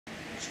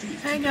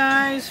Hey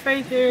guys,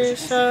 Faith here.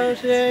 So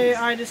today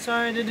I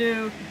decided to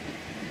do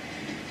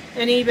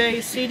an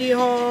eBay CD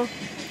haul,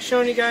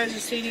 showing you guys the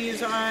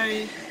CDs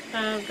I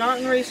have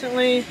gotten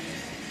recently.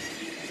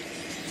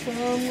 So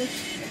let's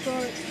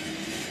start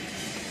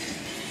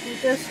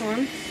with this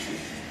one.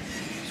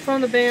 It's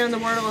from the band The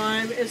Word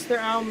Alive. It's their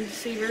album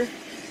Deceiver,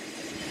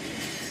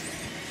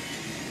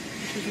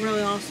 which is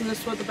really awesome. This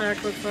is what the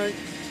back looks like.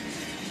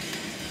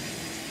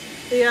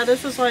 But yeah,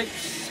 this was like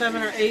 $7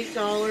 or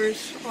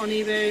 $8 on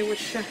eBay,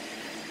 which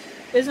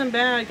isn't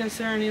bad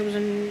considering it was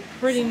in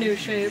pretty new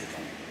shape.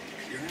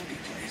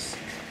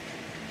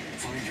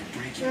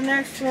 The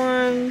next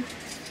one,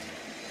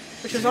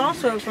 which is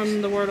also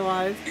from The Word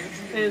Alive,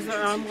 is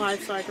their album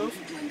Life Cycles.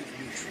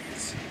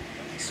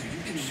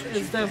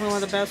 It's definitely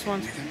one of the best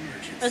ones.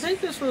 I think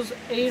this was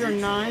 $8 or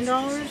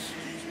 $9.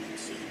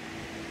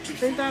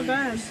 Ain't that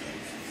bad.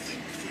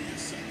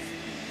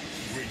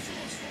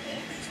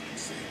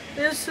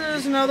 This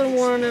is another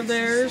one of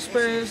theirs,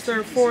 but it's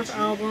their fourth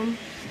album,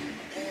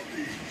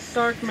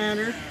 Dark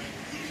Matter,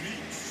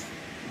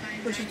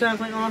 which is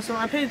definitely awesome.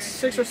 I paid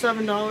 $6 or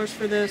 $7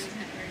 for this.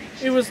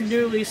 It was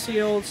newly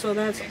sealed, so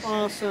that's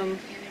awesome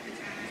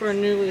for a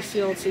newly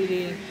sealed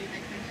CD.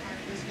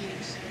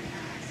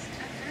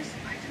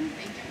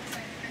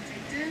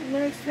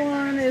 Next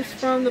one is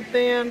from the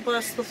band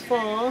Bless the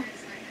Fall,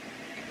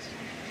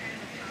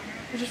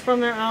 which is from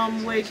their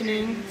album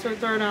Awakening. It's their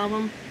third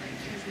album.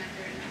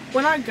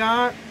 When I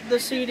got the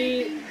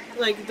CD,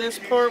 like this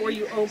part where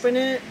you open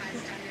it,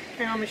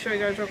 hang on, let me show you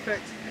guys real quick.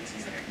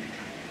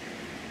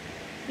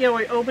 Yeah,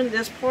 when you open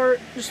this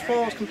part, just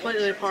falls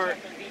completely apart.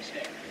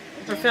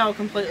 Or fell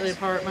completely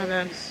apart, my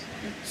bad.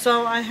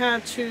 So I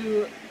had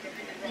to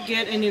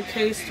get a new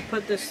case to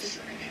put this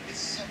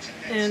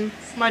in.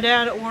 My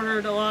dad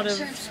ordered a lot of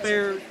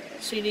spare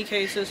CD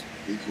cases,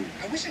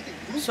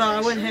 so I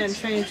went ahead and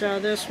changed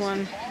this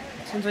one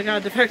since I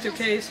got a defective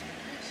case.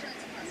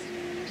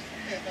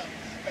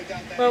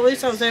 Well, at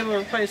least I was able to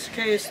replace the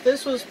case.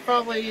 This was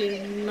probably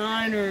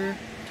 $9 or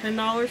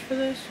 $10 for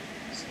this,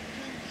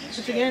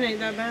 which again ain't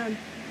that bad.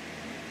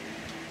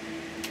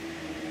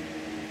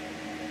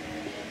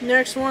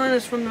 Next one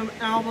is from the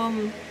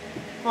album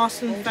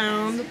Lost and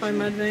Found by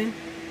Mudvayne.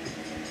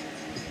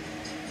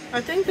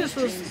 I think this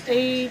was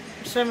 $7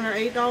 or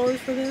 $8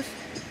 for this,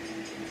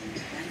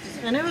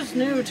 and it was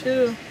new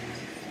too,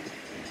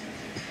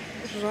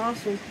 which is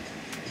awesome.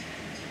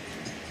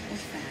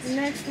 The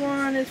next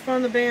one is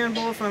from the band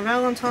Bullet for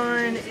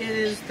Valentine. It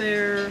is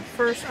their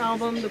first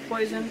album, The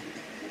Poison,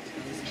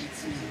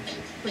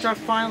 which I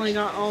finally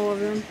got all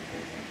of them.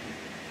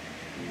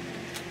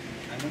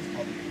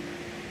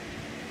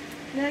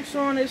 Next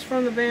one is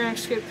from the band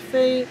Escape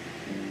Fate.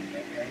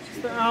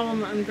 It's the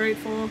album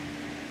Ungrateful,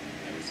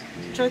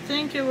 which I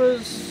think it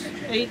was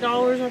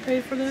 $8 I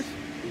paid for this.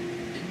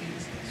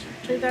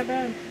 Which ain't that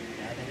bad.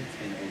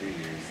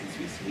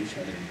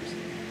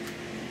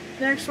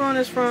 Next one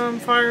is from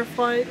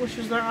Fireflight, which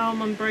is their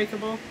album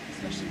Unbreakable.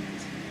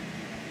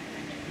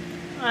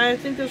 I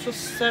think this was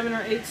 $7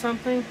 or $8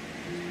 something,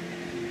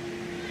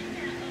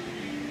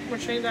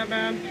 which ain't that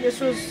bad.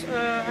 This was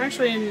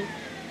actually in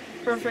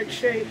perfect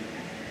shape.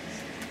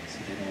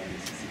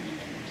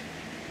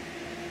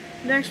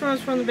 Next one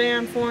is from the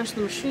band Florence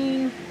and the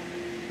Machine,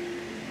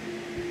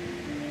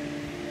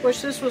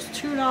 which this was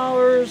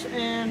 $2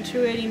 and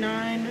 $2.89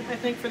 I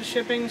think for the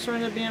shipping, so it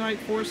ended up being like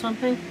 $4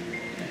 something.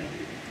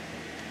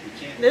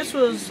 This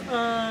was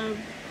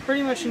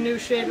pretty much in new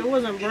shape. It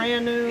wasn't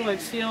brand new, like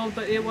sealed,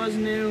 but it was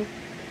new.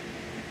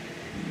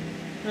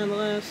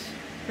 Nonetheless,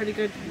 pretty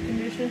good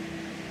condition.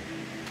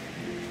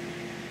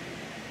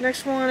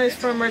 Next one is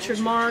from Richard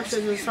Marx.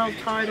 It's a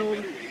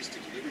self-titled.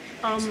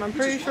 I'm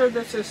pretty sure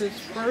this is his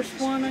first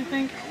one, I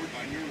think.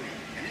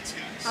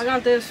 I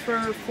got this for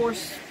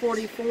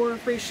 $4.44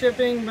 free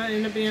shipping, but it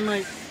ended up being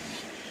like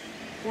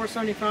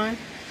 $4.75.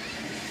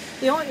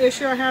 The only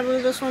issue I had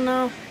with this one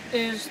though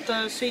is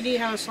the CD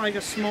has like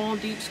a small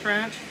deep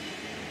scratch,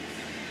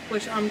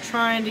 which I'm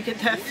trying to get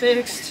that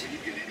fixed,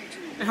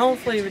 and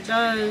hopefully if it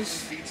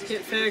does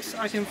get fixed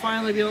I can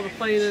finally be able to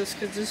play this,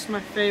 because this is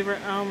my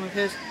favorite album of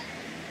his.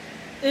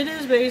 It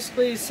is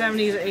basically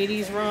 70s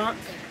 80s rock,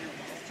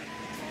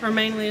 or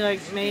mainly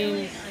like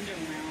mid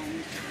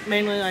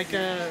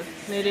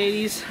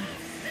 80s.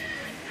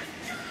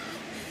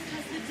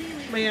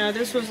 But yeah,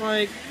 this was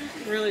like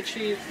really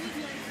cheap.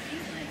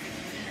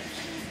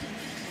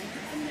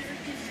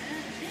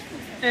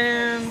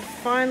 And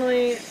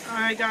finally,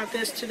 I got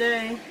this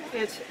today.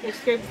 It's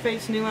Escape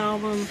Fate's new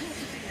album,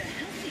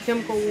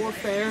 Chemical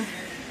Warfare.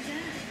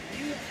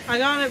 I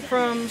got it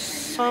from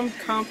some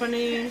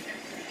company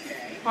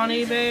on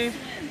eBay.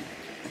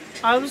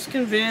 I was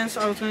convinced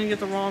I was going to get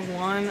the wrong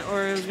one,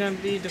 or it was going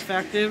to be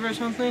defective or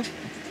something.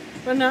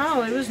 But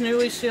no, it was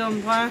newly sealed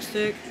in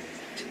plastic.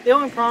 The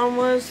only problem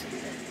was,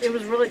 it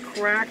was really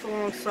cracked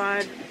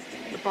alongside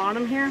the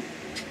bottom here.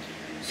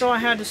 So I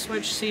had to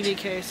switch CD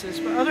cases.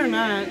 But other than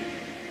that,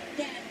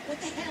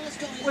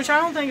 which I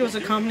don't think it was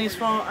the company's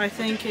fault. I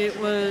think it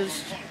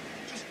was,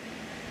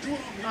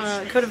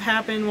 could have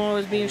happened while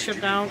it was being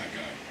shipped out.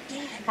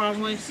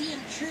 probably.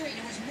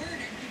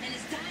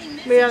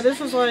 But yeah, this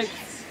was like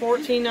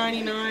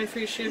 $14.99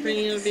 free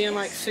shipping. It would be in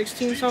like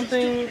 16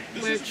 something,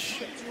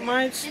 which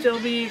might still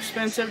be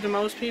expensive to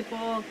most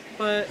people.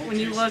 But when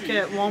you look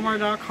at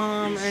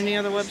Walmart.com or any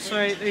other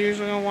website, they're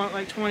usually gonna want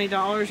like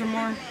 $20 or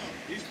more.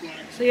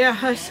 So yeah,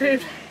 I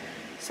saved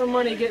some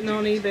money getting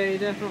on eBay,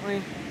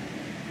 definitely.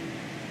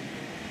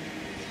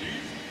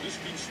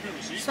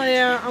 So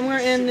yeah, I'm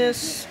gonna end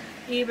this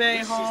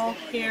eBay haul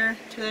here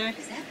today.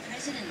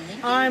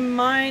 I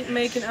might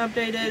make an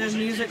updated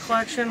music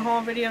collection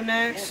haul video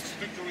next.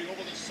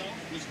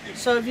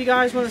 So if you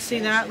guys want to see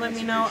that, let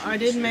me know. I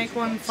did make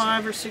one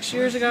 5 or 6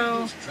 years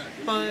ago,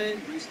 but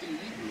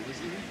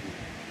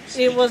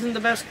it wasn't the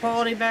best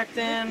quality back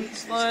then.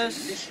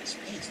 Plus,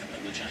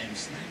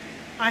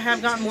 I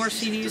have gotten more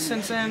CDs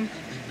since then.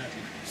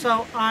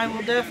 So I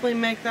will definitely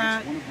make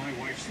that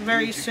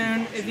very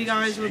soon if you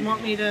guys would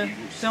want me to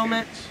film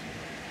it.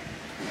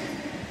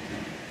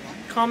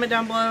 Comment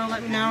down below,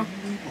 let me know.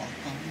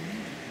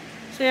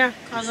 So yeah,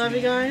 I love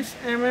you guys,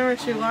 and remember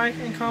to like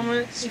and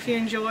comment if you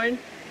enjoyed,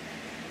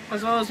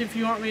 as well as if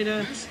you want me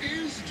to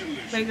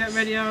make that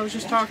video I was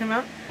just talking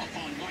about.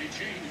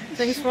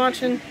 Thanks for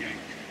watching.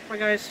 Bye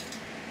guys.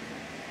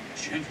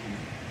 Gentlemen,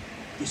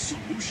 the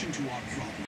solution to our problem